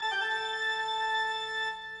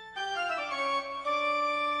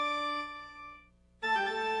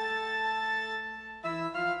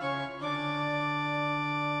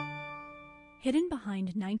Hidden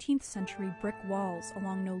behind 19th century brick walls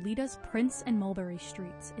along Nolita's Prince and Mulberry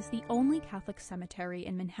Streets is the only Catholic cemetery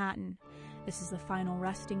in Manhattan. This is the final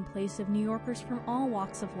resting place of New Yorkers from all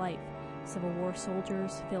walks of life: Civil War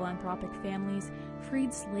soldiers, philanthropic families,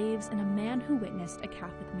 freed slaves, and a man who witnessed a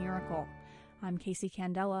Catholic miracle. I'm Casey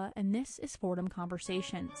Candela, and this is Fordham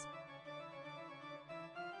Conversations.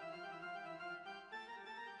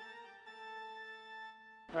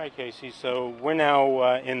 All right, Casey, so we're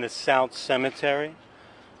now in the South Cemetery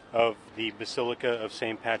of the Basilica of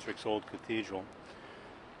St. Patrick's Old Cathedral.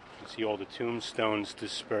 You can see all the tombstones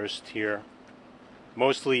dispersed here,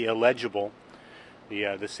 mostly illegible.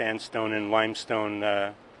 The sandstone and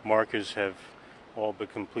limestone markers have all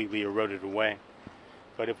but completely eroded away.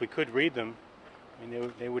 But if we could read them, I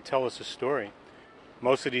mean, they would tell us a story.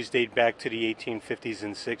 Most of these date back to the 1850s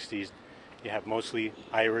and 60s. You have mostly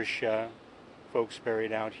Irish folks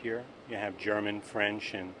buried out here. You have German,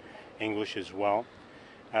 French, and English as well.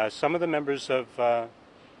 Some of the members of the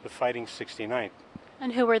Fighting 69th.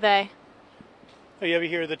 And who were they? Oh, you ever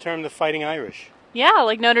hear the term the Fighting Irish? Yeah,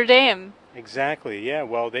 like Notre Dame. Exactly, yeah.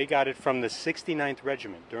 Well, they got it from the 69th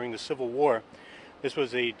Regiment. During the Civil War, this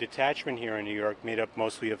was a detachment here in New York made up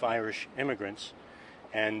mostly of Irish immigrants.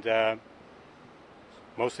 And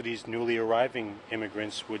most of these newly arriving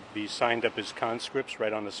immigrants would be signed up as conscripts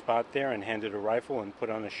right on the spot there and handed a rifle and put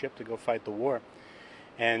on a ship to go fight the war.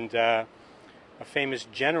 And a famous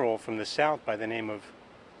general from the South by the name of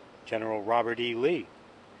General Robert E. Lee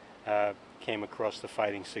came across the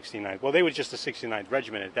Fighting 69th. Well, they were just the 69th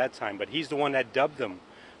Regiment at that time, but he's the one that dubbed them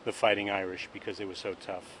the Fighting Irish because they were so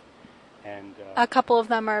tough. And a couple of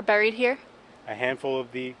them are buried here? A handful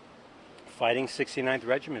of the Fighting 69th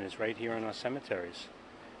Regiment is right here in our cemeteries.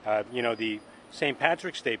 The St.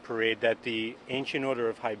 Patrick's Day parade that the Ancient Order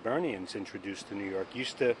of Hibernians introduced to New York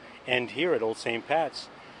used to end here at Old St. Pat's.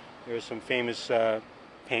 There are some famous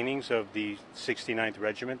paintings of the 69th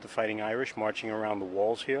Regiment, the Fighting Irish, marching around the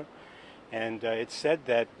walls here. And it's said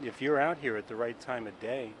that if you're out here at the right time of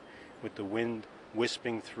day, with the wind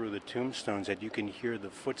wisping through the tombstones, that you can hear the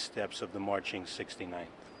footsteps of the marching 69th.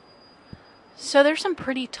 So there's some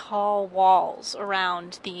pretty tall walls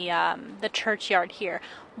around the churchyard here.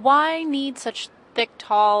 Why need such thick,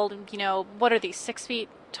 tall, what are these, 6 feet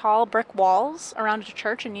tall brick walls around a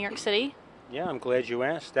church in New York City? Yeah, I'm glad you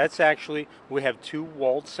asked. That's actually, we have two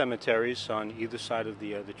walled cemeteries on either side of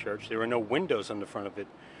the church. There are no windows on the front of it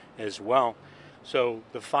as well. So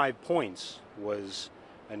the 5 Points was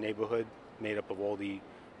a neighborhood made up of all the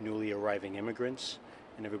newly arriving immigrants,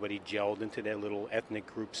 and everybody gelled into their little ethnic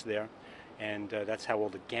groups there. And that's how all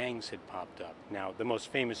the gangs had popped up. Now, the most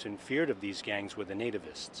famous and feared of these gangs were the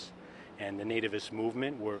nativists. And the nativist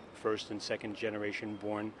movement were first and second generation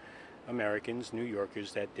born Americans, New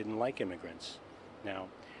Yorkers, that didn't like immigrants. Now,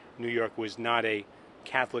 New York was not a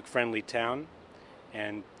Catholic-friendly town,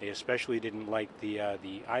 and they especially didn't like the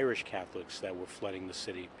Irish Catholics that were flooding the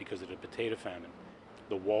city because of the potato famine.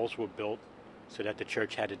 The walls were built so that the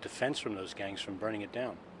church had a defense from those gangs from burning it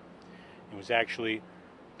down. It was actually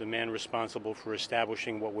the man responsible for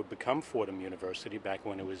establishing what would become Fordham University back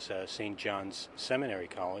when it was St. John's Seminary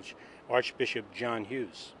College, Archbishop John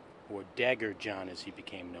Hughes, or Dagger John as he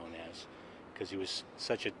became known as, because he was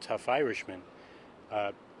such a tough Irishman,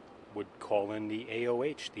 would call in the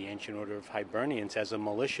AOH, the Ancient Order of Hibernians, as a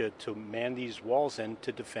militia to man these walls and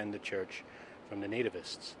to defend the church from the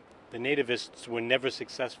nativists. The nativists were never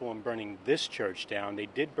successful in burning this church down. They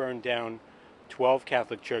did burn down 12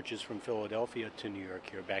 Catholic churches from Philadelphia to New York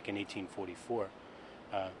here back in 1844.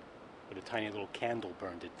 But a tiny little candle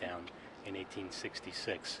burned it down in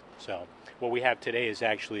 1866. So what we have today is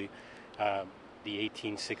actually the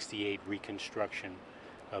 1868 reconstruction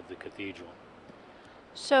of the cathedral.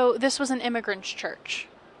 So this was an immigrant's church?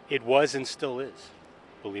 It was and still is,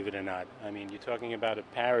 believe it or not. I mean, you're talking about a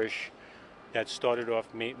parish that started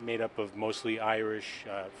off made up of mostly Irish,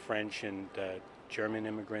 French, and German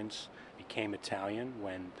immigrants, became Italian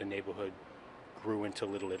when the neighborhood grew into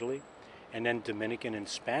Little Italy, and then Dominican and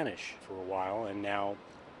Spanish for a while, and now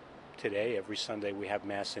today, every Sunday, we have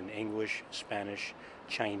Mass in English, Spanish,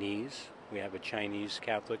 Chinese. We have a Chinese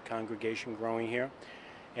Catholic congregation growing here.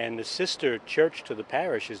 And the sister church to the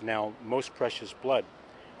parish is now Most Precious Blood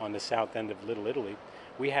on the south end of Little Italy.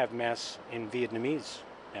 We have Mass in Vietnamese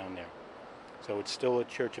down there. So it's still a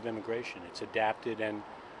church of immigration. It's adapted and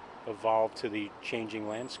evolved to the changing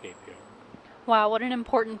landscape here. Wow, what an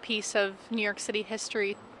important piece of New York City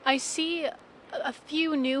history. I see a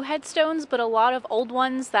few new headstones, but a lot of old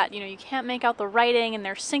ones that, you can't make out the writing and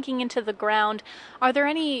they're sinking into the ground. Are there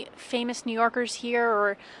any famous New Yorkers here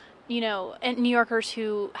or, New Yorkers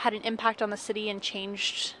who had an impact on the city and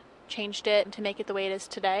changed changed it to make it the way it is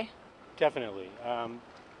today? Definitely.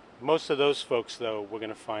 Most of those folks, though, we're going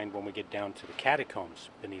to find when we get down to the catacombs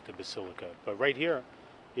beneath the basilica. But right here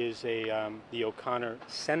is the O'Connor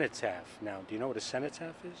cenotaph. Now, do you know what a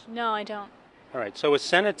cenotaph is? No, I don't. All right, so a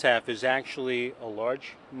cenotaph is actually a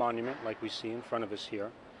large monument, like we see in front of us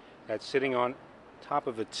here, that's sitting on top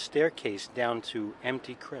of a staircase down to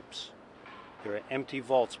empty crypts. There are empty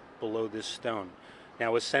vaults below this stone.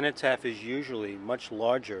 Now, a cenotaph is usually much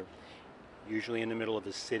larger, usually in the middle of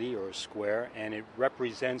a city or a square, and it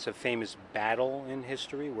represents a famous battle in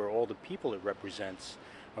history where all the people it represents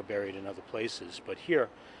are buried in other places. But here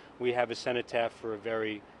we have a cenotaph for a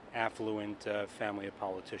very affluent family of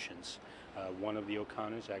politicians. One of the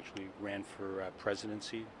O'Connors actually ran for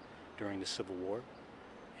presidency during the Civil War,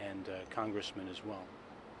 and congressman as well.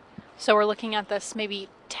 So we're looking at this maybe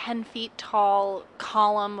 10 feet tall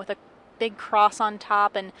column with a big cross on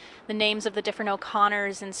top and the names of the different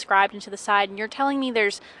O'Connors inscribed into the side. And you're telling me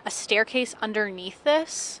there's a staircase underneath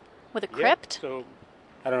this with a crypt? Yeah, so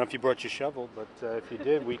I don't know if you brought your shovel, but if you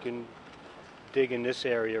did, we can dig in this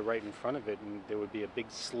area right in front of it, and there would be a big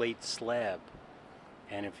slate slab.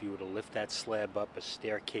 And if you were to lift that slab up, a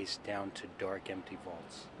staircase down to dark, empty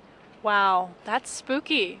vaults. Wow, that's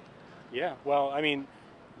spooky. Yeah, well, I mean,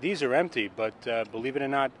 these are empty, but believe it or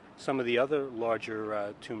not, some of the other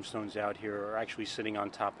larger tombstones out here are actually sitting on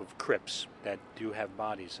top of crypts that do have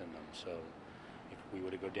bodies in them. So if we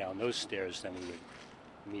were to go down those stairs, then we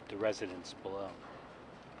would meet the residents below.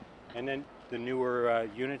 And then the newer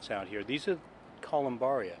units out here, these are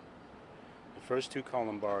columbaria. The first two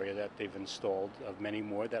columbaria that they've installed, of many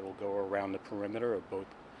more that will go around the perimeter of both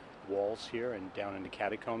walls here and down in the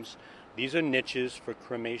catacombs. These are niches for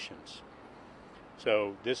cremations.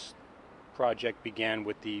 So this project began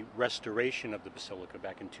with the restoration of the basilica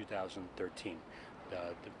back in 2013. The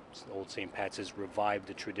old St. Pat's has revived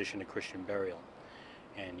the tradition of Christian burial.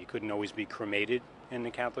 And you couldn't always be cremated in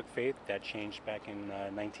the Catholic faith. That changed back in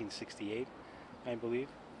 1968, I believe.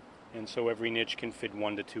 And so every niche can fit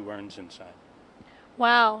 1 to 2 urns inside.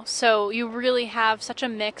 Wow, so you really have such a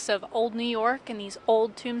mix of old New York and these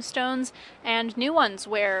old tombstones and new ones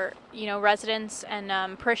where, you know, residents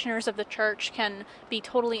and parishioners of the church can be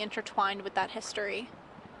totally intertwined with that history.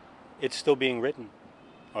 It's still being written,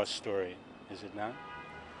 our story, is it not?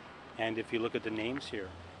 And if you look at the names here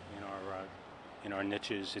in our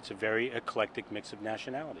niches, it's a very eclectic mix of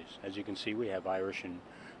nationalities. As you can see, we have Irish and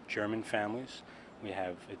German families, we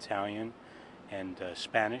have Italian and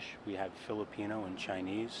Spanish, we have Filipino and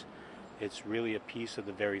Chinese. It's really a piece of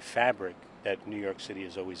the very fabric that New York City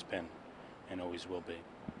has always been and always will be.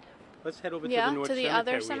 Let's head over to the North to the Cemetery.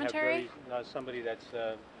 other cemetery. We have somebody that's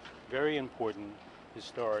very important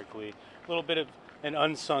historically, a little bit of an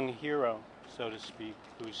unsung hero, so to speak,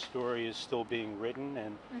 whose story is still being written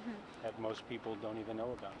and that most people don't even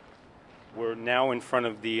know about. We're now in front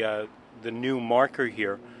of the new marker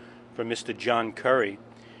here for Mr. John Curry,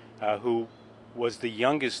 who was the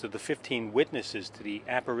youngest of the 15 witnesses to the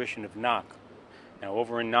apparition of Knock. Now,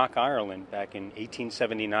 over in Knock, Ireland, back in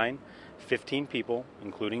 1879, 15 people,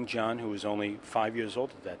 including John, who was only 5 years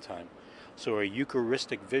old at that time, saw a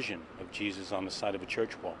Eucharistic vision of Jesus on the side of a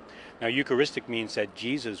church wall. Now, Eucharistic means that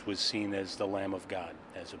Jesus was seen as the Lamb of God,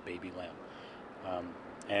 as a baby lamb.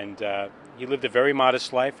 He lived a very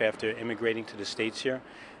modest life after immigrating to the States here,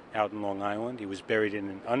 out in Long Island. He was buried in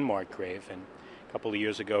an unmarked grave, and a couple of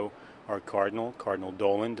years ago, our Cardinal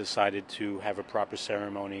Dolan, decided to have a proper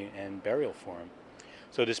ceremony and burial for him.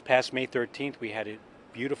 So this past May 13th, we had a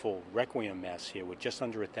beautiful Requiem Mass here with just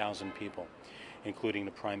under 1,000 people, including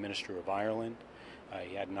the Prime Minister of Ireland.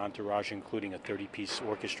 He had an entourage including a 30-piece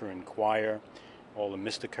orchestra and choir, all of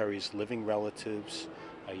Mr. Curry's living relatives.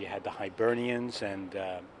 You had the Hibernians and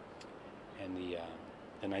the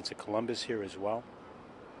Knights of Columbus here as well.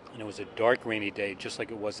 And it was a dark, rainy day, just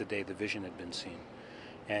like it was the day the vision had been seen.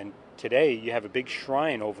 And today you have a big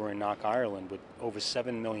shrine over in Knock, Ireland, with over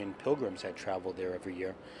 7 million pilgrims that travel there every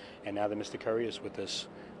year. And now that Mr. Curry is with us,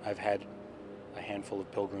 I've had a handful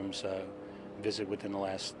of pilgrims visit within the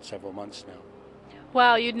last several months now.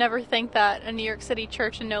 Wow, you'd never think that a New York City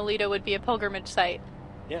church in Nolita would be a pilgrimage site.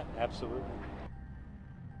 Yeah, absolutely.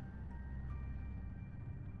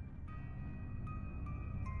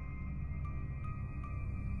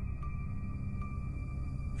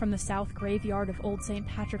 From the south graveyard of Old St.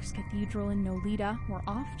 Patrick's Cathedral in Nolita, we're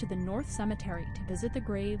off to the North Cemetery to visit the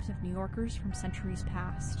graves of New Yorkers from centuries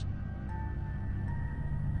past.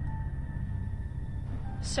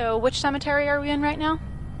 So which cemetery are we in right now?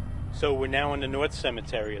 So we're now in the North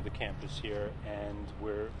Cemetery of the campus here, and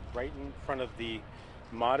we're right in front of the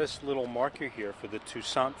modest little marker here for the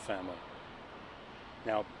Toussaint family.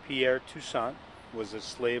 Now, Pierre Toussaint was a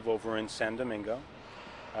slave over in San Domingo.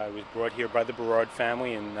 He was brought here by the Berard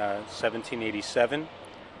family in 1787,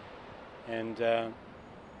 and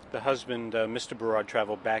the husband, Mr. Berard,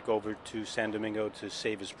 traveled back over to San Domingo to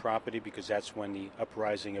save his property because that's when the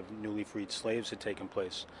uprising of newly freed slaves had taken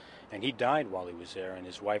place. And he died while he was there, and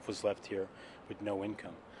his wife was left here with no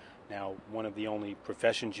income. Now, one of the only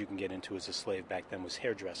professions you can get into as a slave back then was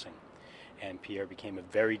hairdressing. And Pierre became a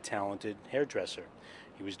very talented hairdresser.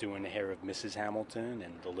 He was doing the hair of Mrs. Hamilton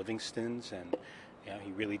and the Livingstons, and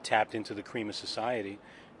he really tapped into the cream of society,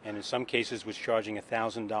 and in some cases was charging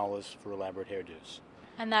 $1,000 for elaborate hairdos.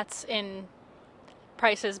 And that's in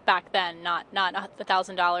prices back then, not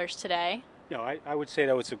 $1,000 today. No, I would say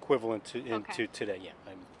that was equivalent to today.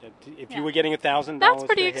 Yeah, if you were getting $1,000, that's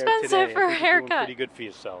pretty expensive today, for a haircut. You're doing pretty good for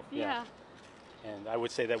yourself. Yeah. And I would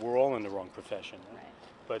say that we're all in the wrong profession. Right.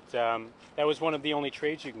 But that was one of the only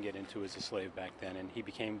trades you can get into as a slave back then, and he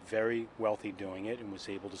became very wealthy doing it and was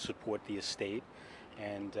able to support the estate,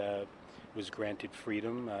 and was granted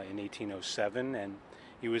freedom in 1807, and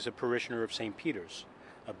he was a parishioner of St. Peter's.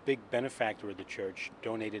 A big benefactor of the church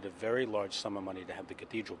donated a very large sum of money to have the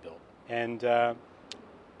cathedral built. And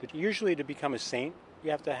usually to become a saint, you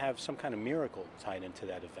have to have some kind of miracle tied into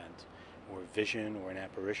that event, or a vision or an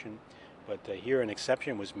apparition. But here an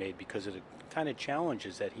exception was made because of the kind of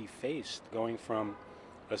challenges that he faced, going from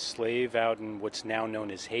a slave out in what's now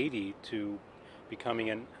known as Haiti to becoming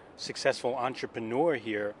a successful entrepreneur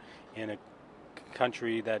here in a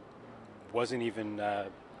country that wasn't even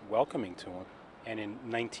welcoming to him. And in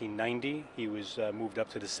 1990, he was moved up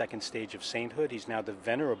to the second stage of sainthood. He's now the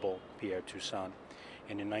Venerable Pierre Toussaint.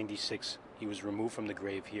 And in 96, he was removed from the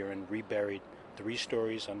grave here and reburied 3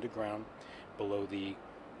 stories underground below the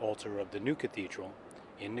altar of the new cathedral,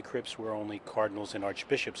 in the crypts where only cardinals and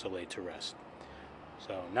archbishops are laid to rest.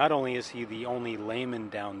 So not only is he the only layman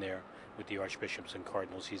down there with the archbishops and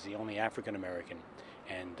cardinals, he's the only African American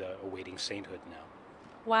and awaiting sainthood now.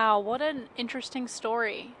 Wow, what an interesting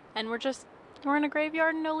story. And we're in a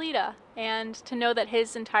graveyard in Nolita, and to know that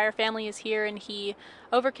his entire family is here and he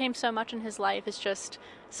overcame so much in his life is just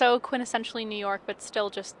so quintessentially New York, but still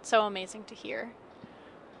just so amazing to hear.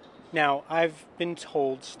 Now, I've been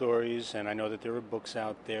told stories, and I know that there are books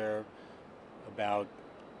out there about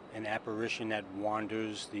an apparition that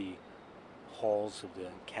wanders the halls of the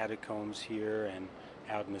catacombs here and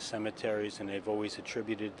out in the cemeteries, and they've always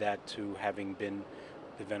attributed that to having been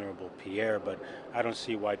the Venerable Pierre, but I don't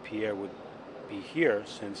see why Pierre would be here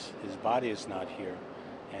since his body is not here.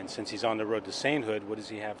 And since he's on the road to sainthood, what does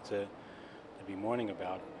he have to be mourning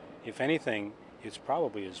about? If anything, it's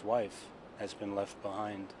probably his wife that's been left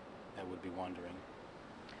behind that would be wandering.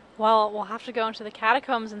 Well, we'll have to go into the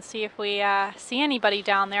catacombs and see if we see anybody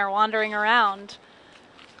down there wandering around.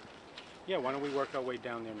 Yeah, why don't we work our way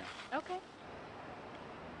down there now? Okay.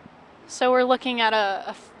 So we're looking at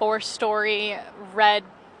a 4-story red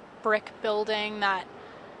brick building that,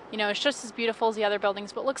 is just as beautiful as the other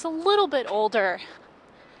buildings, but looks a little bit older.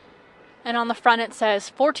 And on the front it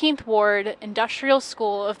says 14th Ward Industrial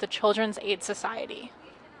School of the Children's Aid Society.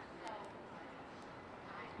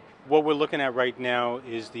 What we're looking at right now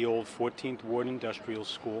is the old 14th Ward Industrial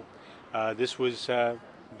School. This was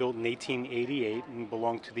built in 1888 and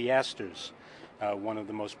belonged to the Astors, one of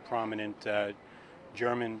the most prominent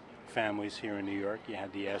German families here in New York. You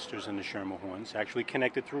had the Astors and the Schermerhorns, actually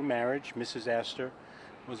connected through marriage. Mrs. Astor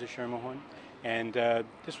was a Schermerhorn, and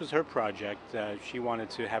this was her project. She wanted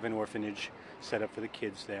to have an orphanage set up for the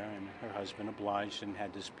kids there, and her husband obliged and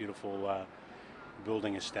had this beautiful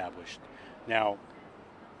building established. Now,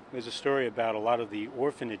 there's a story about a lot of the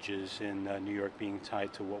orphanages in New York being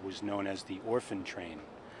tied to what was known as the orphan train.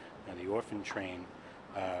 Now, the orphan train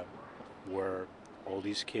were all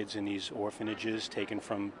these kids in these orphanages taken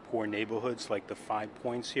from poor neighborhoods like the 5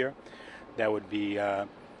 Points here that would be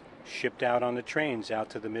shipped out on the trains out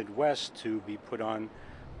to the Midwest to be put on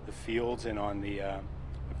the fields and on the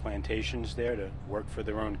plantations there to work for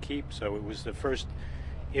their own keep. So it was the first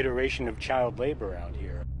iteration of child labor out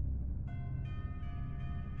here.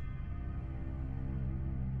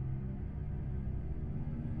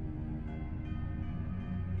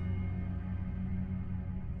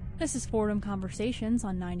 This is Fordham Conversations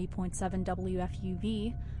on 90.7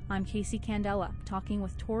 WFUV. I'm Casey Candela, talking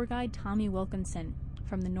with tour guide Tommy Wilkinson.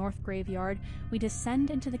 From the North Graveyard, we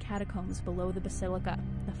descend into the catacombs below the Basilica,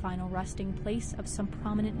 the final resting place of some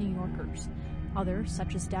prominent New Yorkers. Others,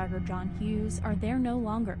 such as Dagger John Hughes, are there no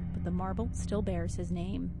longer, but the marble still bears his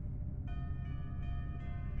name.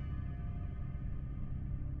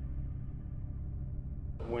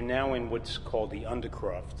 we're now in what's called the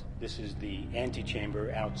Undercroft. This is the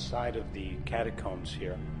antechamber outside of the catacombs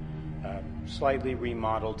here. Slightly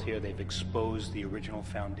remodeled here. They've exposed the original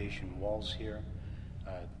foundation walls here.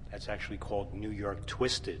 That's actually called New York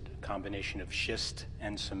Twisted, a combination of schist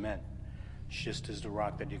and cement. Schist is the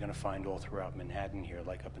rock that you're going to find all throughout Manhattan here,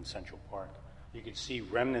 like up in Central Park. You can see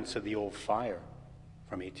remnants of the old fire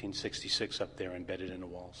from 1866 up there embedded in the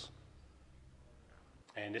walls.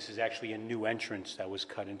 And this is actually a new entrance that was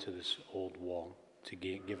cut into this old wall to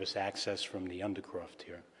give us access from the Undercroft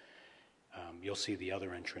here. You'll see the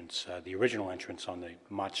other entrance, the original entrance on the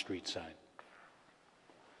Mott Street side.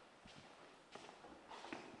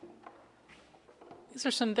 These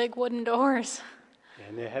are some big wooden doors.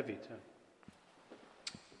 And they're heavy, too.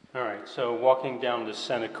 All right, so walking down the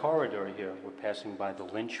center corridor here, we're passing by the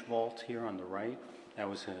Lynch Vault here on the right. That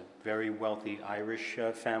was a very wealthy Irish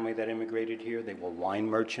family that immigrated here. They were wine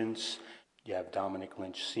merchants. You have Dominic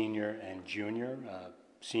Lynch Sr. and Jr.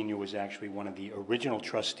 Sr. was actually one of the original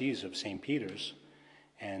trustees of St. Peter's,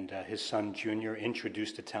 and his son Jr.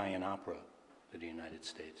 introduced Italian opera to the United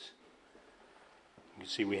States. You can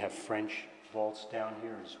see we have French vaults down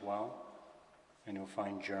here as well, and you'll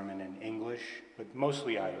find German and English, but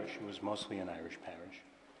mostly Irish. It was mostly an Irish parish.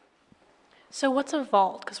 So what's a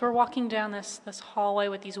vault? Because we're walking down this hallway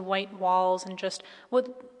with these white walls and just what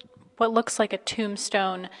looks like a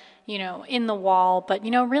tombstone, in the wall, but,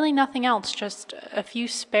 really nothing else, just a few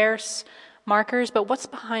sparse markers. But what's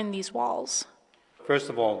behind these walls? First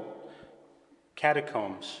of all,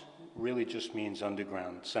 catacombs really just means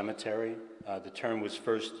underground cemetery. The term was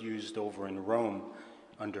first used over in Rome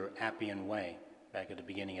under Appian Way back at the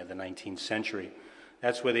beginning of the 19th century.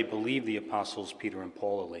 That's where they believe the apostles Peter and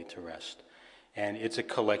Paul are laid to rest. And it's a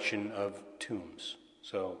collection of tombs.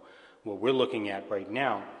 So what we're looking at right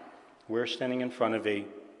now, we're standing in front of a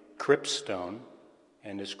crypt stone,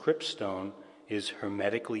 and this crypt stone is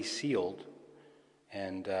hermetically sealed,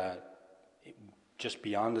 and just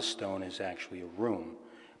beyond the stone is actually a room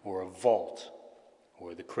or a vault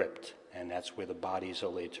or the crypt, and that's where the bodies are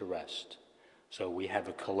laid to rest. So we have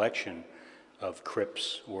a collection of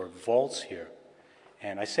crypts or vaults here.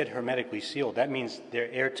 And I said hermetically sealed. That means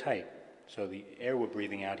they're airtight. So the air we're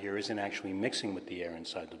breathing out here isn't actually mixing with the air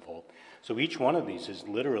inside the vault. So each one of these is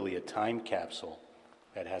literally a time capsule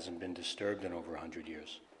that hasn't been disturbed in over 100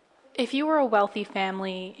 years. If you were a wealthy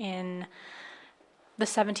family in the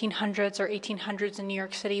 1700s or 1800s in New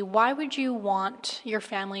York City, why would you want your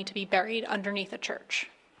family to be buried underneath a church?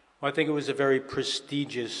 Well, I think it was a very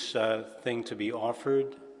prestigious thing to be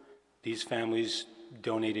offered. These families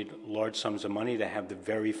donated large sums of money to have the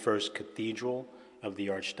very first cathedral of the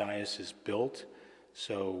archdiocese built.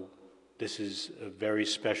 So this is a very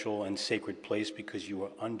special and sacred place because you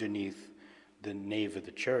are underneath the nave of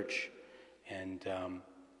the church. And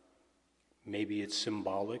maybe it's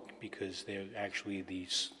symbolic because they're actually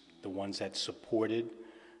the ones that supported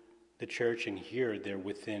the church, and here they're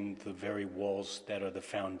within the very walls that are the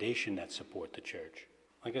foundation that support the church.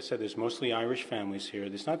 Like I said, there's mostly Irish families here.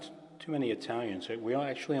 There's not too many Italians. We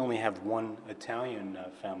actually only have one Italian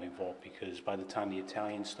family vault because by the time the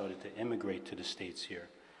Italians started to immigrate to the States here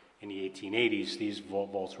in the 1880s, these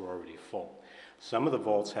vaults were already full. Some of the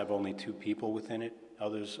vaults have only 2 people within it,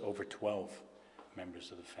 others over 12 members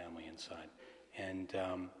of the family inside. And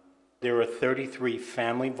there are 33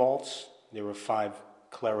 family vaults. There were 5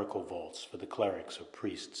 clerical vaults for the clerics or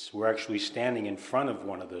priests. We're actually standing in front of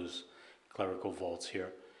one of those clerical vaults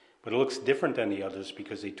here. But it looks different than the others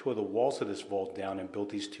because they tore the walls of this vault down and built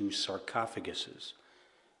these 2 sarcophaguses,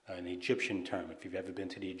 an Egyptian term, if you've ever been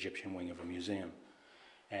to the Egyptian wing of a museum.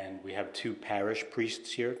 And we have 2 parish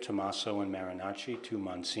priests here, Tommaso and Marinacci, 2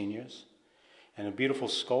 monsignors, and a beautiful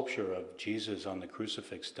sculpture of Jesus on the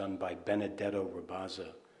crucifix done by Benedetto Rabazza.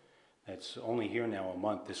 That's only here now a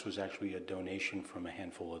month. This was actually a donation from a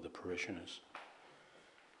handful of the parishioners.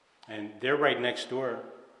 And they're right next door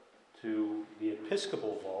to the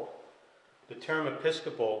Episcopal vault. The term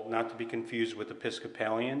Episcopal, not to be confused with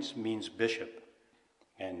Episcopalians, means bishop.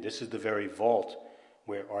 And this is the very vault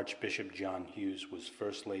where Archbishop John Hughes was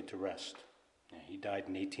first laid to rest. He died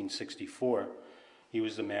in 1864. He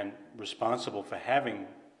was the man responsible for having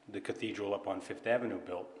the cathedral up on Fifth Avenue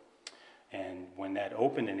built. And when that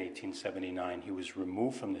opened in 1879, he was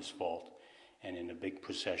removed from this vault and in a big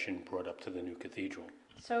procession brought up to the new cathedral.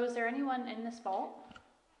 So is there anyone in this vault?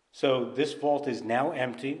 So this vault is now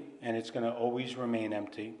empty, and it's going to always remain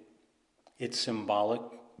empty. It's symbolic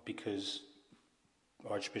because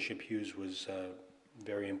Archbishop Hughes was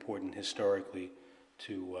very important historically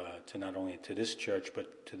to not only to this church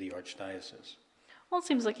but to the archdiocese. Well, it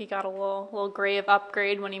seems like he got a little grave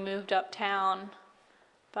upgrade when he moved uptown.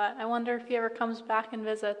 but I wonder if he ever comes back and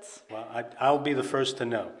visits. Well, I'll be the first to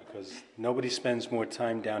know, because nobody spends more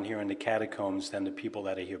time down here in the catacombs than the people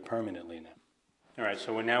that are here permanently now. All right,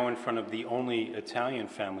 so we're now in front of the only Italian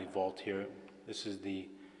family vault here. This is the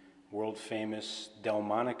world-famous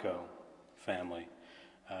Delmonico family,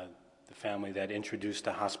 the family that introduced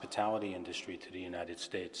the hospitality industry to the United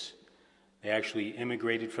States. They actually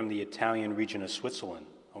immigrated from the Italian region of Switzerland.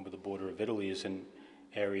 Over the border of Italy is an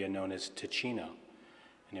area known as Ticino.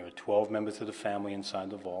 And there are 12 members of the family inside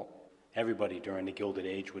the vault. Everybody during the Gilded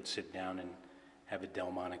Age would sit down and have a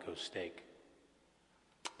Delmonico steak.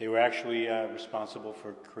 They were actually responsible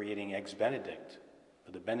for creating Eggs Benedict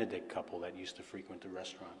for the Benedict couple that used to frequent the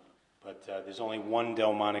restaurant. But there's only one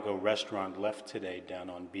Delmonico restaurant left today down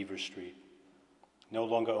on Beaver Street. No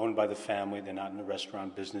longer owned by the family. They're not in the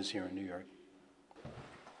restaurant business here in New York.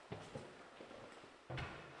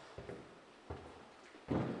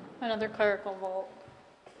 Another clerical vault.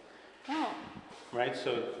 Oh. Right,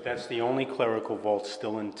 so that's the only clerical vault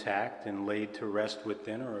still intact, and laid to rest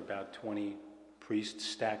within are about 20 priests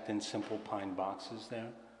stacked in simple pine boxes there.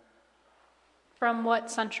 From what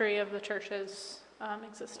century of the church's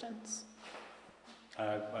existence?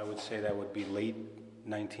 I would say that would be late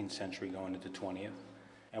 19th century going into 20th.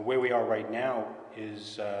 And where we are right now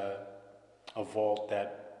is a vault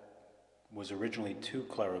that was originally 2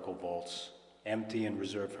 clerical vaults, empty and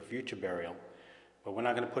reserved for future burial. But we're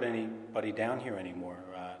not going to put anybody down here anymore.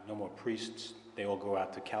 No more priests. They all go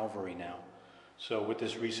out to Calvary now. So with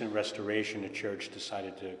this recent restoration, the church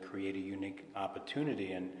decided to create a unique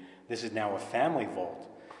opportunity, and this is now a family vault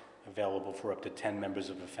available for up to 10 members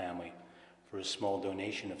of a family for a small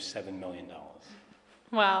donation of $7 million.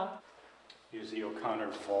 Wow. Here's the O'Connor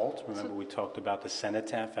vault. Remember we talked about the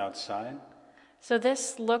cenotaph outside? So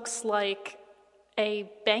this looks like a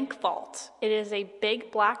bank vault. It is a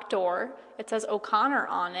big black door. It says O'Connor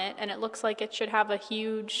on it, and it looks like it should have a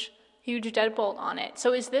huge deadbolt on it.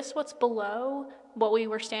 So is this what's below what we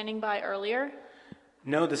were standing by earlier?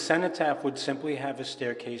 No, the cenotaph would simply have a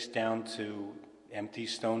staircase down to empty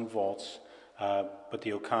stone vaults, but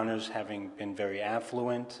the O'Connors, having been very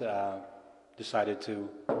affluent, decided to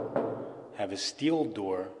have a steel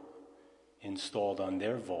door installed on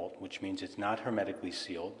their vault, which means it's not hermetically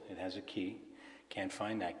sealed. It has a key. Can't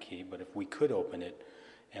find that key, but if we could open it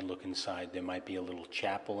and look inside, there might be a little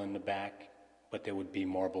chapel in the back, but there would be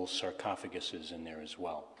marble sarcophaguses in there as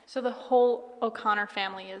well. So the whole O'Connor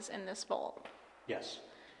family is in this vault? Yes.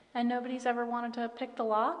 And nobody's ever wanted to pick the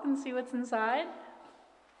lock and see what's inside?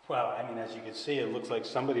 Well, I mean, as you can see, it looks like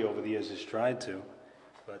somebody over the years has tried to,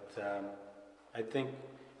 but I think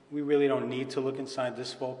we really don't need to look inside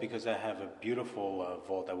this vault, because I have a beautiful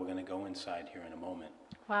vault that we're going to go inside here in a moment.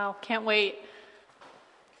 Wow, can't wait.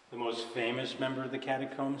 The most famous member of the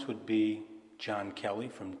catacombs would be John Kelly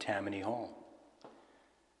from Tammany Hall.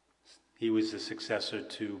 He was the successor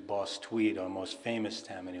to Boss Tweed, our most famous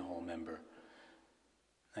Tammany Hall member.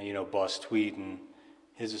 Now, you know, Boss Tweed and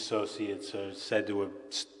his associates are said to have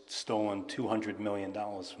stolen $200 million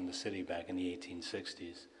from the city back in the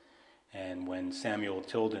 1860s. And when Samuel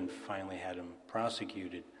Tilden finally had him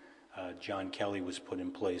prosecuted, John Kelly was put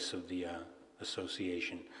in place of the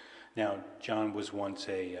association. Now, John was once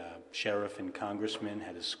a sheriff and congressman,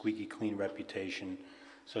 had a squeaky clean reputation,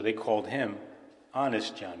 so they called him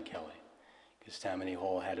Honest John Kelly, because Tammany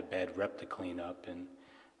Hall had a bad rep to clean up, and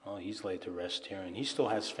well, he's laid to rest here, and he still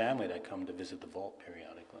has family that come to visit the vault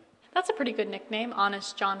periodically. That's a pretty good nickname,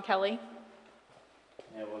 Honest John Kelly.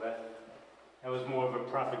 Yeah, well, that was more of a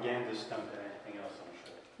propaganda stunt than anything else,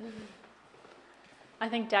 I'm sure. I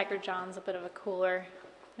think Dagger John's a bit of a cooler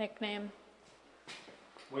nickname.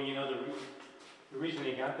 Well, you know, the reason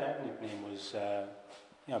he got that nickname was,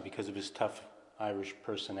 because of his tough Irish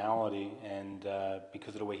personality, and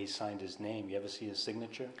because of the way he signed his name. You ever see his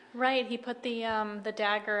signature? Right, he put the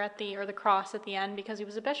dagger or the cross at the end because he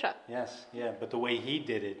was a bishop. Yes, yeah, but the way he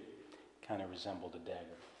did it kind of resembled a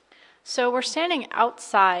dagger. So we're standing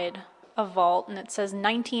outside a vault, and it says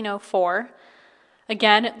 1904.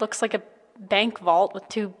 Again, it looks like a bank vault with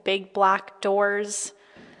 2 big black doors.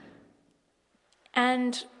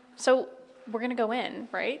 And so we're going to go in,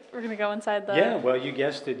 right? We're going to go inside the... Yeah, well, you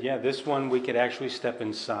guessed it. Yeah, this one we could actually step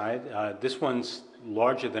inside. This one's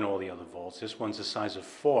larger than all the other vaults. This one's the size of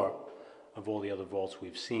 4 of all the other vaults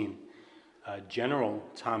we've seen. General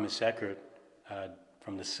Thomas Eckert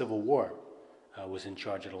from the Civil War was in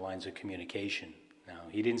charge of the lines of communication. Now,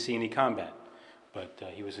 he didn't see any combat, but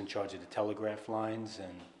he was in charge of the telegraph lines,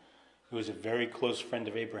 and he was a very close friend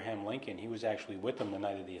of Abraham Lincoln. He was actually with him the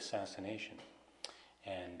night of the assassination,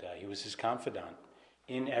 and he was his confidant.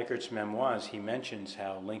 In Eckert's memoirs, he mentions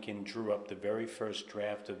how Lincoln drew up the very first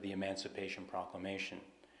draft of the Emancipation Proclamation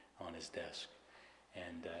on his desk.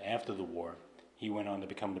 And after the war, he went on to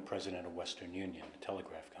become the president of Western Union, a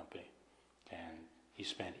telegraph company. And he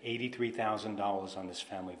spent $83,000 on this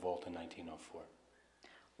family vault in 1904.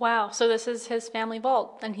 Wow, so this is his family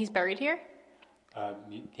vault, and he's buried here?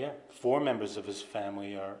 Yeah, 4 members of his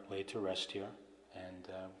family are laid to rest here, and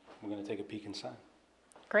we're going to take a peek inside.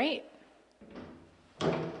 Great.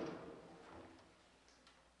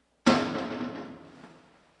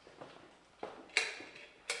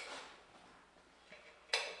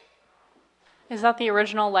 Is that the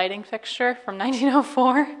original lighting fixture from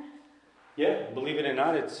 1904? Yeah, believe it or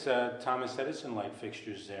not, it's Thomas Edison light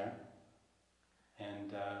fixtures there.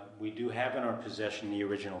 And we do have in our possession the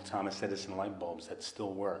original Thomas Edison light bulbs that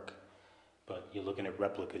still work. But you're looking at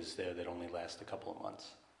replicas there that only last a couple of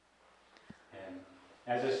months. And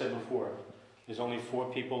as I said before, there's only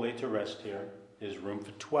 4 people laid to rest here. There's room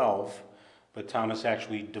for 12. But Thomas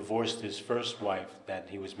actually divorced his first wife that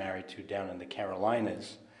he was married to down in the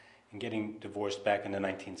Carolinas. And getting divorced back in the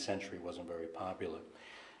 19th century wasn't very popular.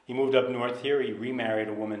 He moved up north here. He remarried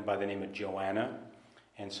a woman by the name of Joanna.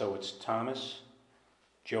 And so it's Thomas,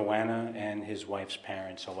 Joanna, and his wife's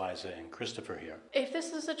parents, Eliza and Christopher, here. If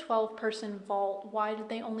this is a 12-person vault, why did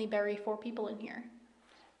they only bury 4 people in here?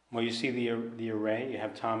 Well, you see the array. You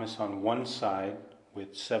have Thomas on one side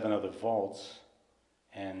with 7 other vaults,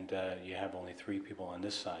 and you have only 3 people on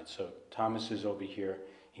this side. So Thomas is over here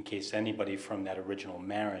in case anybody from that original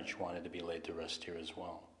marriage wanted to be laid to rest here as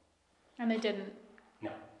well. And they didn't?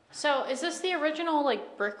 No. So is this the original,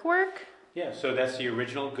 brickwork? Yeah, so that's the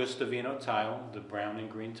original Gustavino tile, the brown and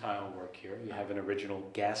green tile work here. You have an original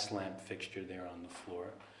gas lamp fixture there on the floor.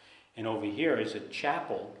 And over here is a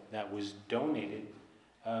chapel that was donated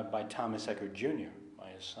by Thomas Eckert Jr., by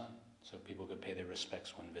his son, so people could pay their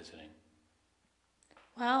respects when visiting.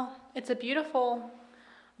 Wow, it's a beautiful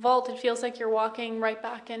vault. It feels like you're walking right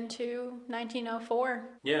back into 1904.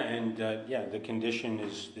 Yeah, and the condition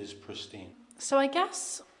is pristine. So I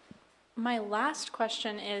guess my last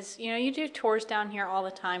question is, you do tours down here all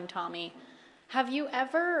the time, Tommy. Have you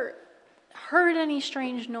ever heard any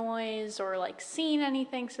strange noise or seen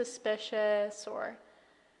anything suspicious or?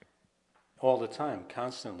 All the time,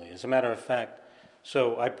 constantly. As a matter of fact,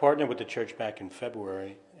 so I partnered with the church back in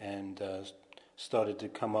February and started to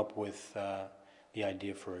come up with the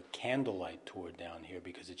idea for a candlelight tour down here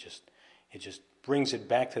because it just brings it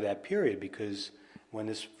back to that period because when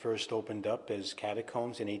this first opened up as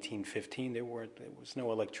catacombs in 1815, there was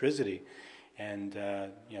no electricity, and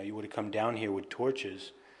you would have come down here with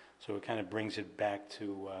torches, so it kind of brings it back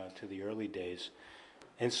to the early days.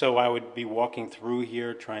 And so I would be walking through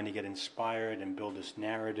here trying to get inspired and build this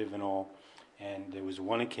narrative and all, and there was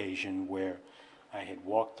one occasion where I had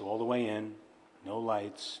walked all the way in, no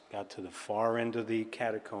lights, got to the far end of the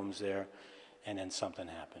catacombs there, and then something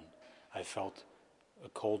happened. I felt a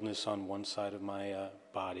coldness on one side of my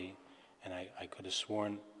body, and I could have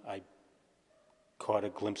sworn I caught a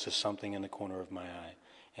glimpse of something in the corner of my eye,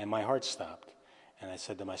 and my heart stopped. And I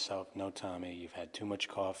said to myself, no, Tommy, you've had too much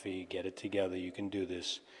coffee, get it together, you can do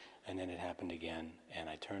this. And then it happened again, and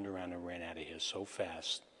I turned around and ran out of here so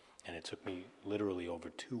fast, and it took me literally over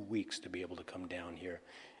 2 weeks to be able to come down here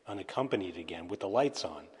unaccompanied again with the lights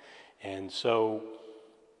on. And so,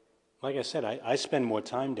 like I said, I spend more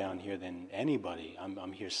time down here than anybody.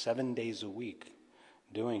 I'm here 7 days a week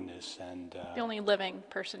doing this, and the only living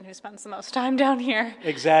person who spends the most time down here.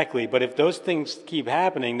 Exactly, but if those things keep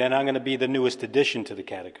happening, then I'm going to be the newest addition to the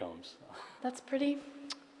catacombs. That's pretty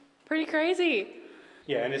crazy.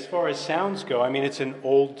 Yeah, and as far as sounds go, it's an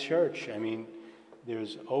old church.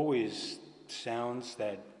 There's always sounds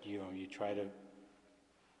that you try to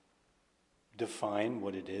define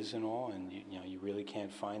what it is and all, and you really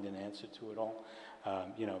can't find an answer to it all.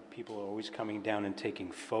 People are always coming down and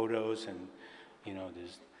taking photos, and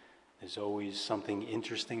there's always something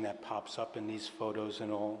interesting that pops up in these photos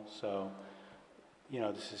and all. So,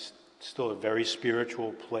 this is still a very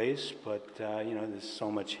spiritual place, but there's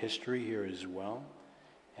so much history here as well,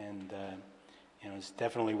 and it's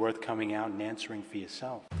definitely worth coming out and answering for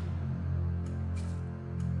yourself.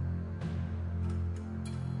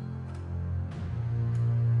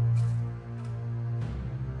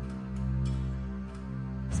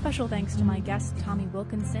 Special thanks to my guest Tommy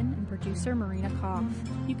Wilkinson and producer Marina Koff.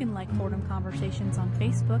 You can like Fordham Conversations on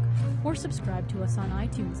Facebook or subscribe to us on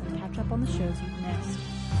iTunes and catch up on the shows you've missed.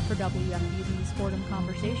 For WFUV's Fordham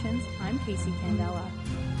Conversations, I'm Casey Candela.